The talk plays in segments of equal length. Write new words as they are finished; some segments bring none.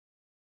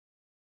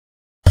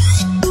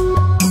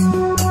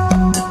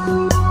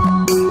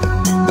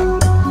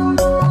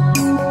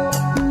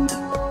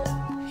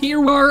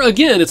here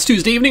again. It's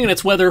Tuesday evening, and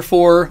it's weather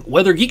for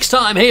Weather Geeks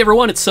time. Hey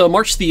everyone, it's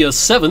March the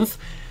 7th,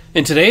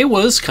 and today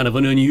was kind of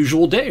an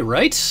unusual day,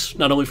 right?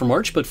 Not only for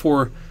March, but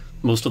for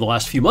most of the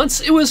last few months.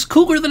 It was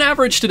cooler than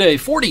average today.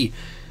 40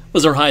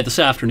 was our high this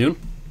afternoon.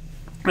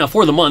 Now,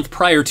 for the month,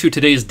 prior to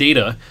today's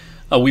data,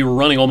 we were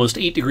running almost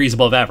 8 degrees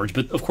above average,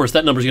 but of course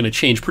that number is going to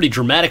change pretty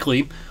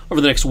dramatically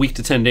over the next week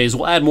to 10 days.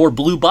 We'll add more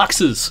blue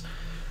boxes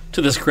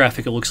to this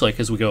graphic, it looks like,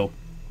 as we go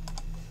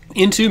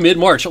into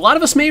mid-March. A lot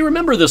of us may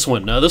remember this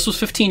one. This was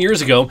 15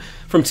 years ago.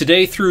 From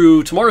today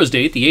through tomorrow's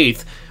date, the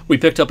 8th, we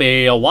picked up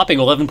a whopping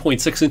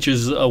 11.6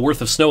 inches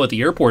worth of snow at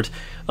the airport,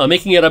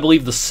 making it, I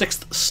believe, the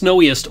 6th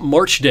snowiest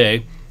March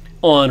day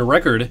on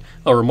record,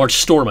 or March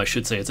storm, I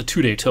should say. It's a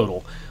 2-day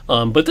total.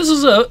 But this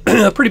is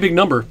a pretty big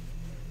number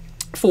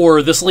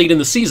for this late in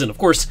the season. Of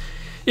course,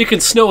 it can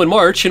snow in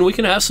March, and we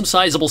can have some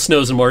sizable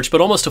snows in March, but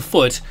almost a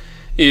foot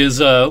is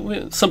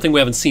something we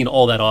haven't seen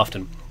all that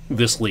often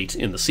this late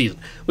in the season.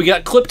 We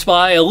got clipped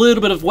by a little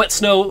bit of wet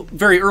snow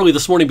very early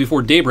this morning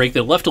before daybreak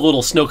that left a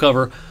little snow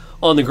cover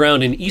on the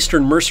ground in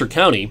eastern Mercer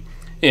County,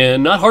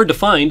 and not hard to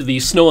find the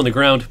snow on the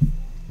ground.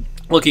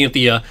 Looking at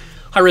the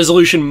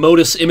high-resolution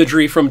MODIS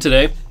imagery from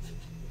today,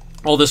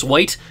 all this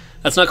white,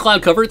 that's not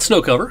cloud cover, it's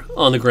snow cover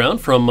on the ground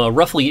from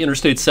roughly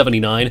Interstate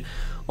 79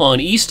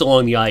 on east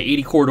along the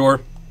I-80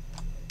 corridor,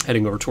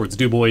 heading over towards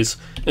Du Bois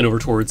and over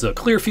towards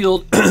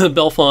Clearfield,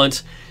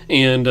 Bellefonte,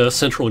 and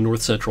central and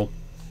north central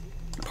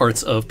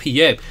parts of PA.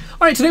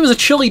 All right, today was a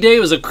chilly day.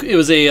 It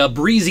was a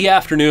breezy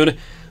afternoon,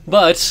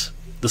 but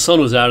the sun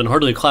was out and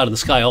hardly a cloud in the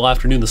sky all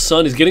afternoon. The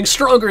sun is getting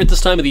stronger at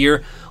this time of the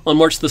year. On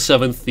March the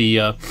 7th,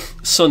 the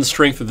sun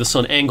strength, or the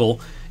sun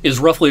angle, is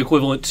roughly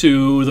equivalent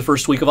to the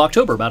first week of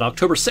October, about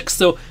October 6th.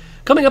 So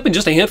coming up in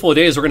just a handful of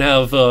days, we're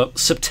going to have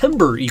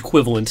September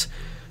equivalent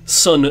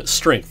sun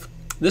strength.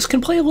 This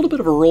can play a little bit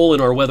of a role in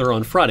our weather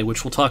on Friday,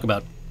 which we'll talk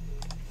about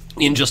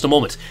in just a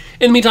moment.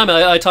 In the meantime,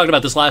 I talked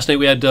about this last night.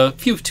 We had a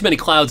few too many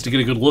clouds to get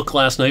a good look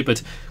last night,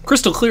 but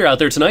crystal clear out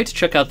there tonight.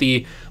 Check out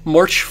the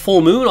March full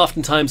moon,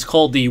 oftentimes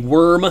called the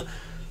worm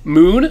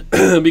moon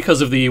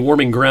because of the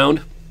warming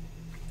ground,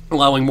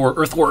 allowing more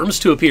earthworms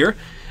to appear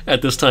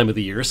at this time of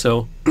the year.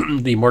 So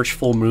the March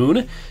full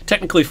moon,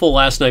 technically full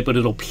last night, but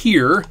it'll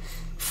appear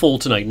full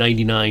tonight,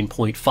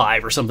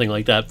 99.5 or something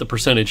like that, the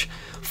percentage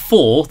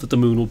full that the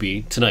moon will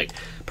be tonight.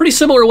 Pretty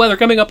similar weather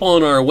coming up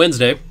on our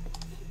Wednesday.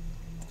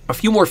 A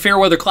few more fair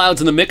weather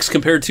clouds in the mix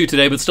compared to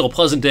today, but still a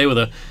pleasant day with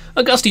a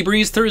gusty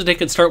breeze. Thursday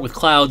can start with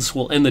clouds.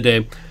 We'll end the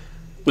day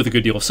with a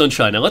good deal of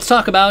sunshine. Now let's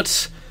talk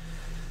about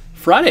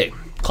Friday.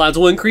 Clouds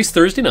will increase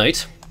Thursday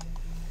night,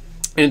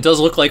 and it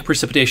does look like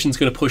precipitation is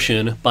going to push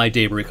in by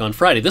daybreak on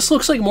Friday. This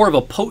looks like more of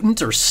a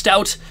potent or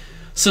stout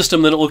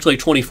system than it looked like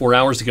 24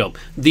 hours ago.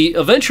 The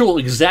eventual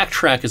exact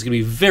track is going to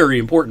be very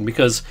important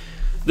because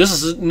this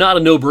is not a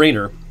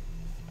no-brainer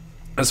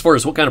as far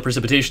as what kind of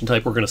precipitation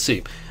type we're going to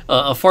see.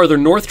 A farther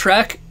north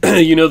track,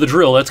 you know the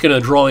drill. That's going to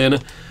draw in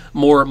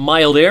more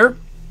mild air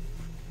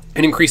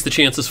and increase the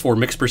chances for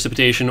mixed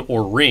precipitation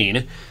or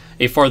rain.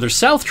 A farther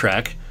south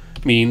track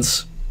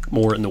means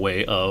more in the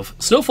way of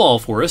snowfall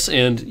for us,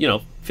 and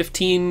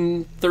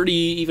 15, 30,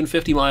 even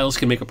 50 miles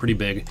can make a pretty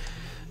big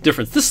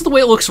difference. This is the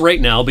way it looks right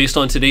now based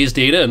on today's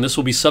data, and this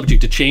will be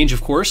subject to change,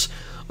 of course,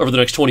 over the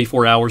next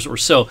 24 hours or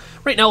so.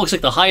 Right now it looks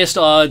like the highest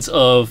odds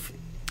of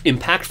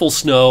impactful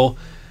snow,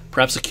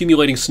 perhaps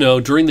accumulating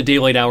snow during the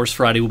daylight hours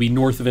Friday, will be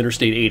north of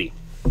Interstate 80,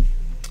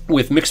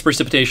 with mixed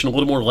precipitation a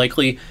little more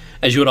likely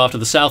as you head off to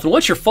the south. And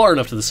once you're far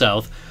enough to the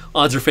south,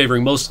 odds are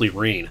favoring mostly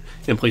rain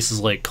in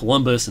places like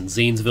Columbus and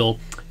Zanesville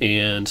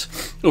and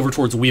over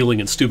towards Wheeling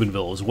and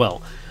Steubenville as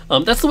well.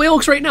 That's the way it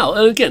looks right now.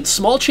 And again,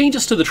 small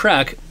changes to the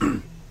track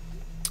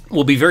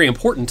will be very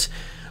important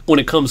when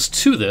it comes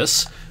to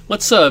this.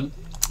 Let's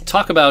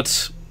talk about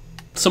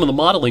some of the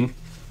modeling.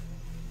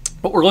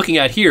 What we're looking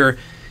at here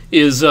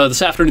is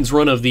this afternoon's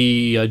run of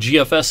the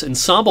GFS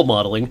ensemble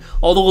modeling.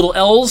 All the little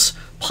L's,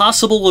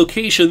 possible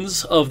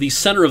locations of the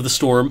center of the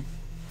storm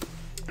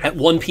at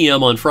 1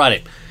 p.m. on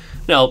Friday.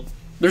 Now,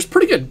 there's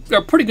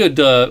a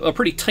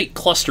pretty tight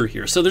cluster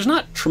here, so there's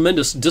not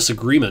tremendous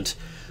disagreement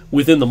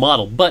within the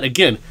model. But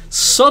again,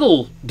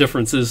 subtle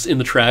differences in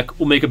the track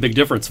will make a big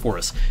difference for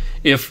us.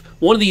 If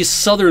one of these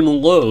southern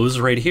lows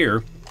right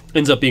here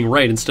ends up being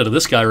right instead of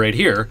this guy right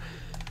here,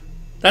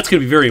 that's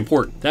going to be very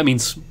important. That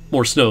means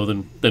more snow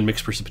than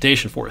mixed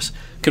precipitation for us.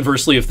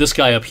 Conversely, if this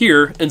guy up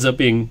here ends up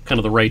being kind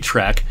of the right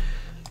track,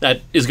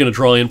 that is going to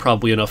draw in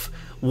probably enough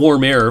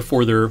warmer air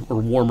for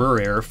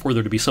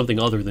there to be something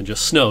other than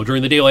just snow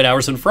during the daylight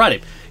hours on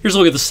Friday. Here's a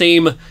look at the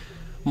same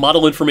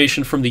model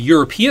information from the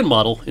European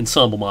model,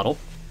 ensemble model.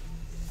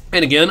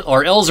 And again,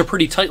 our L's are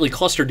pretty tightly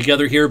clustered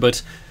together here,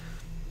 but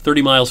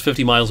 30 miles,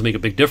 50 miles make a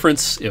big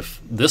difference.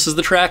 If this is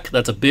the track,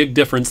 that's a big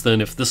difference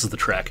than if this is the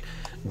track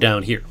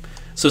down here.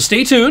 So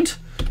stay tuned.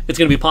 It's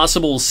going to be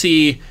possible to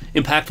see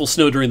impactful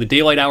snow during the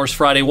daylight hours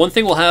Friday. One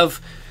thing we'll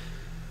have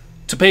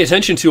to pay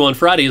attention to on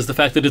Friday is the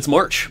fact that it's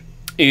March,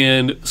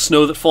 and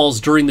snow that falls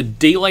during the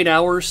daylight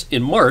hours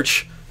in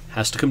March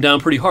has to come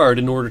down pretty hard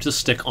in order to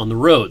stick on the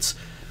roads.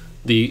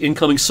 the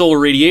incoming solar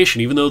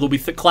radiation, even though there'll be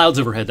thick clouds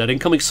overhead, that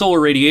incoming solar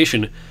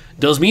radiation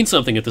does mean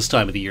something at this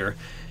time of the year.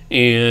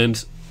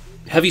 And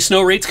heavy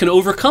snow rates can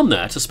overcome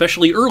that,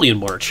 especially early in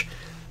March.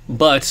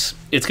 But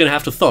it's going to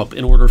have to thump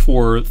in order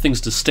for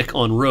things to stick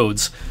on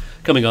roads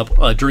coming up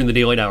during the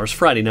daylight hours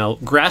Friday. Now,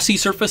 grassy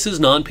surfaces,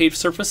 non-paved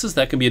surfaces,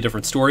 that can be a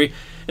different story.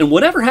 And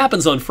whatever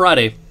happens on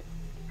Friday,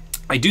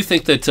 I do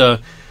think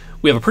that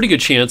we have a pretty good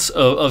chance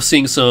of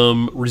seeing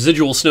some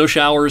residual snow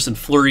showers and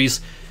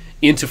flurries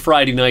into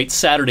Friday night,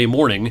 Saturday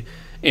morning.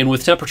 And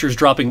with temperatures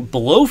dropping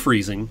below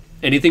freezing,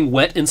 anything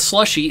wet and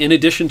slushy, in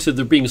addition to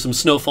there being some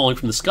snow falling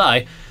from the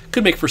sky,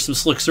 could make for some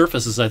slick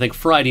surfaces, I think,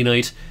 Friday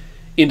night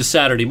into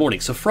Saturday morning.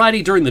 So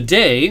Friday during the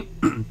day,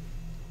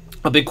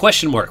 a big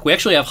question mark. We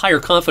actually have higher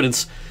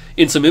confidence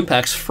in some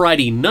impacts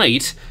Friday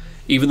night,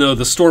 even though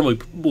the storm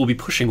will be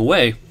pushing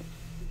away.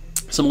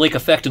 Some lake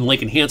effect and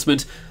lake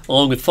enhancement,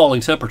 along with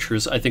falling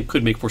temperatures, I think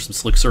could make for some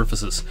slick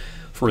surfaces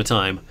for a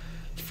time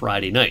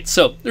Friday night.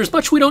 So there's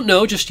much we don't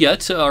know just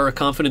yet. Our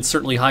confidence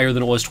certainly higher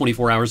than it was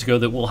 24 hours ago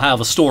that we'll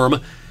have a storm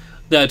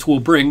that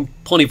will bring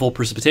plentiful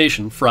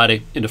precipitation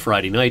Friday into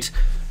Friday night.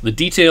 The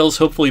details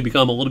hopefully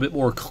become a little bit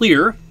more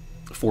clear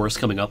for us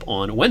coming up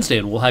on Wednesday,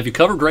 and we'll have you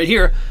covered right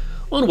here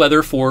on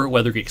Weather for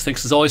Weather Geeks.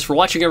 Thanks as always for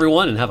watching,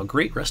 everyone, and have a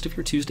great rest of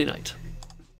your Tuesday night.